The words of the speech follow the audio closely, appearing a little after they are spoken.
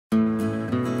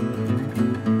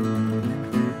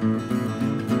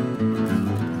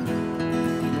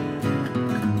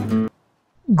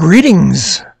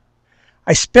Greetings!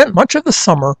 I spent much of the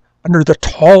summer under the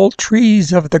tall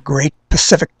trees of the great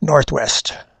Pacific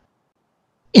Northwest.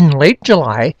 In late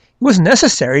July, it was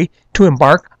necessary to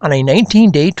embark on a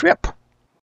 19-day trip.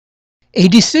 A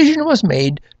decision was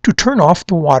made to turn off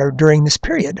the water during this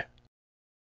period.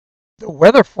 The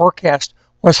weather forecast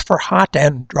was for hot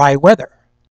and dry weather.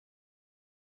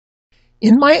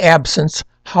 In my absence,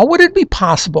 how would it be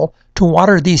possible to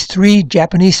water these 3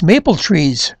 Japanese maple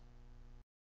trees?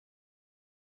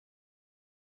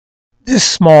 This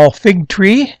small fig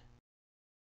tree,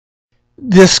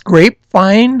 this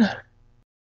grapevine,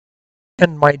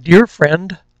 and my dear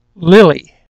friend,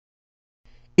 Lily.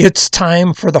 It's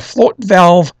time for the float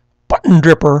valve button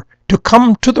dripper to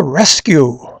come to the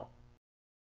rescue.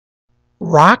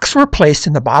 Rocks were placed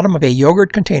in the bottom of a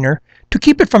yogurt container to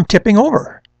keep it from tipping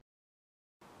over.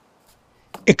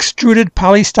 Extruded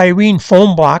polystyrene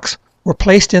foam blocks were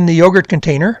placed in the yogurt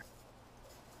container.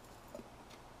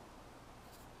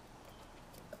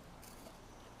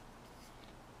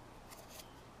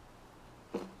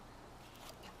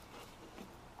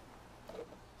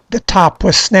 The top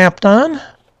was snapped on.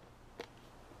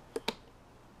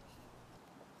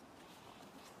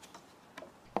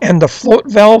 And the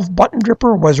float valve button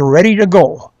dripper was ready to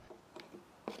go.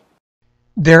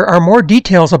 There are more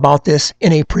details about this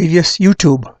in a previous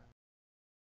YouTube.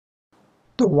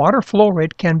 The water flow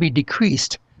rate can be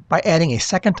decreased by adding a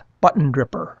second button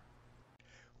dripper.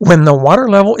 When the water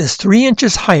level is 3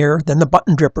 inches higher than the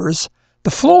button drippers,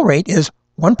 the flow rate is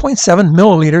 1.7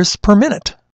 milliliters per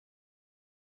minute.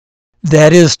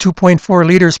 That is 2.4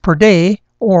 liters per day,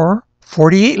 or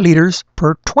 48 liters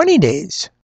per 20 days.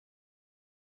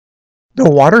 The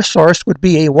water source would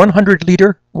be a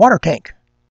 100-liter water tank.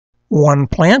 One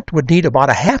plant would need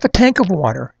about a half a tank of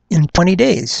water in 20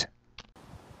 days.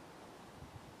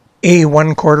 A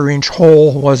 1/4 inch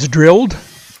hole was drilled.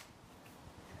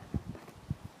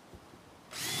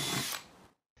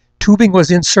 Tubing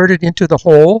was inserted into the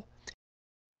hole,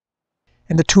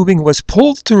 and the tubing was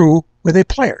pulled through with a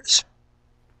pliers.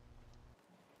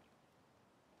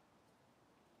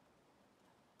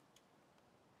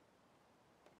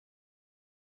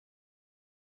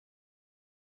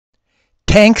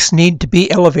 Tanks need to be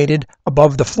elevated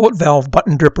above the float valve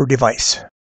button dripper device.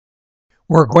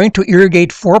 We're going to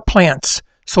irrigate 4 plants,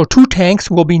 so 2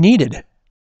 tanks will be needed.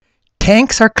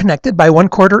 Tanks are connected by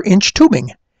 1/4 inch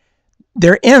tubing.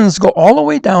 Their ends go all the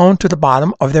way down to the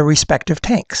bottom of their respective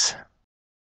tanks.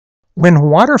 When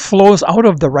water flows out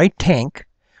of the right tank,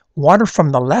 water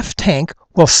from the left tank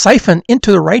will siphon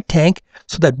into the right tank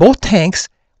so that both tanks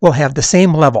will have the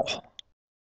same level.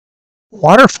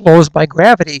 Water flows by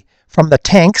gravity from the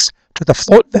tanks to the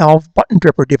float valve button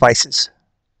dripper devices.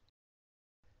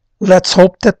 Let's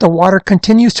hope that the water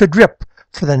continues to drip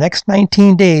for the next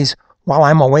 19 days while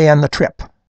I'm away on the trip.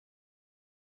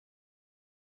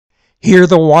 Here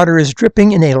the water is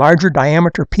dripping in a larger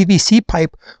diameter PVC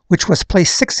pipe which was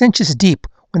placed 6 inches deep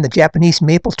when the Japanese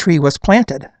maple tree was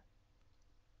planted.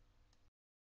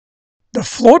 The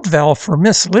float valve for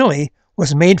Miss Lily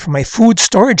was made from a food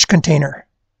storage container,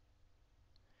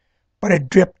 but it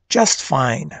dripped just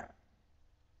fine.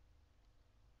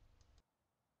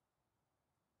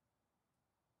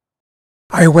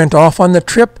 I went off on the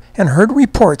trip and heard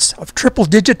reports of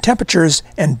triple-digit temperatures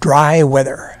and dry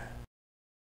weather.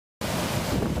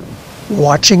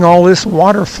 Watching all this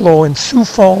water flow in Sioux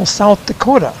Falls, South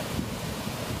Dakota,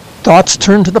 thoughts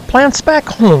turned to the plants back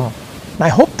home, and I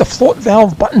hoped the float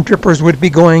valve button drippers would be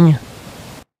going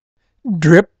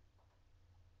drip,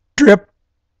 drip,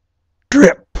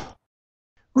 drip.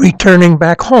 Returning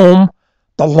back home,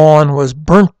 the lawn was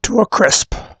burnt to a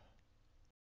crisp.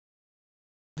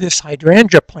 This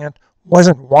hydrangea plant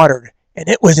wasn't watered, and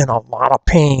it was in a lot of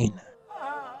pain.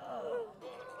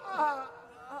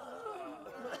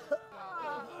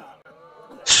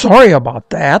 Sorry about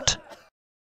that.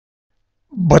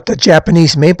 But the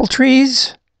Japanese maple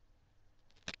trees,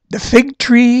 the fig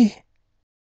tree,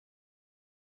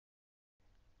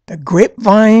 the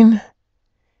grapevine,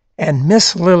 and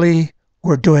Miss Lily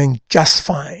were doing just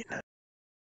fine.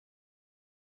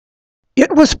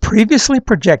 It was previously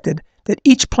projected that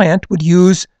each plant would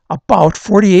use about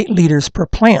 48 liters per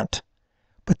plant,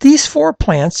 but these 4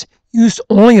 plants used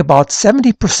only about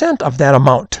 70% of that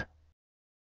amount.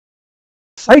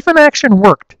 Siphon action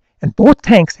worked, and both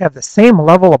tanks have the same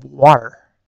level of water.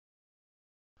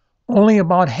 Only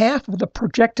about half of the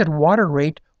projected water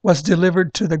rate was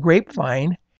delivered to the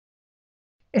grapevine,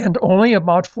 and only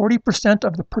about 40%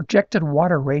 of the projected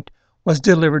water rate was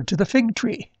delivered to the fig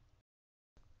tree.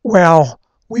 Well,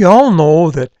 we all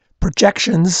know that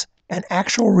projections and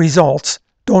actual results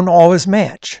don't always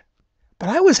match, but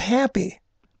I was happy.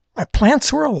 My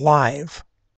plants were alive.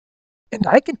 And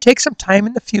I can take some time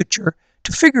in the future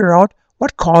to figure out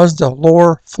what caused the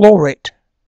lower flow rate.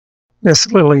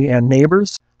 Miss Lily and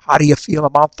neighbors, how do you feel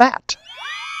about that?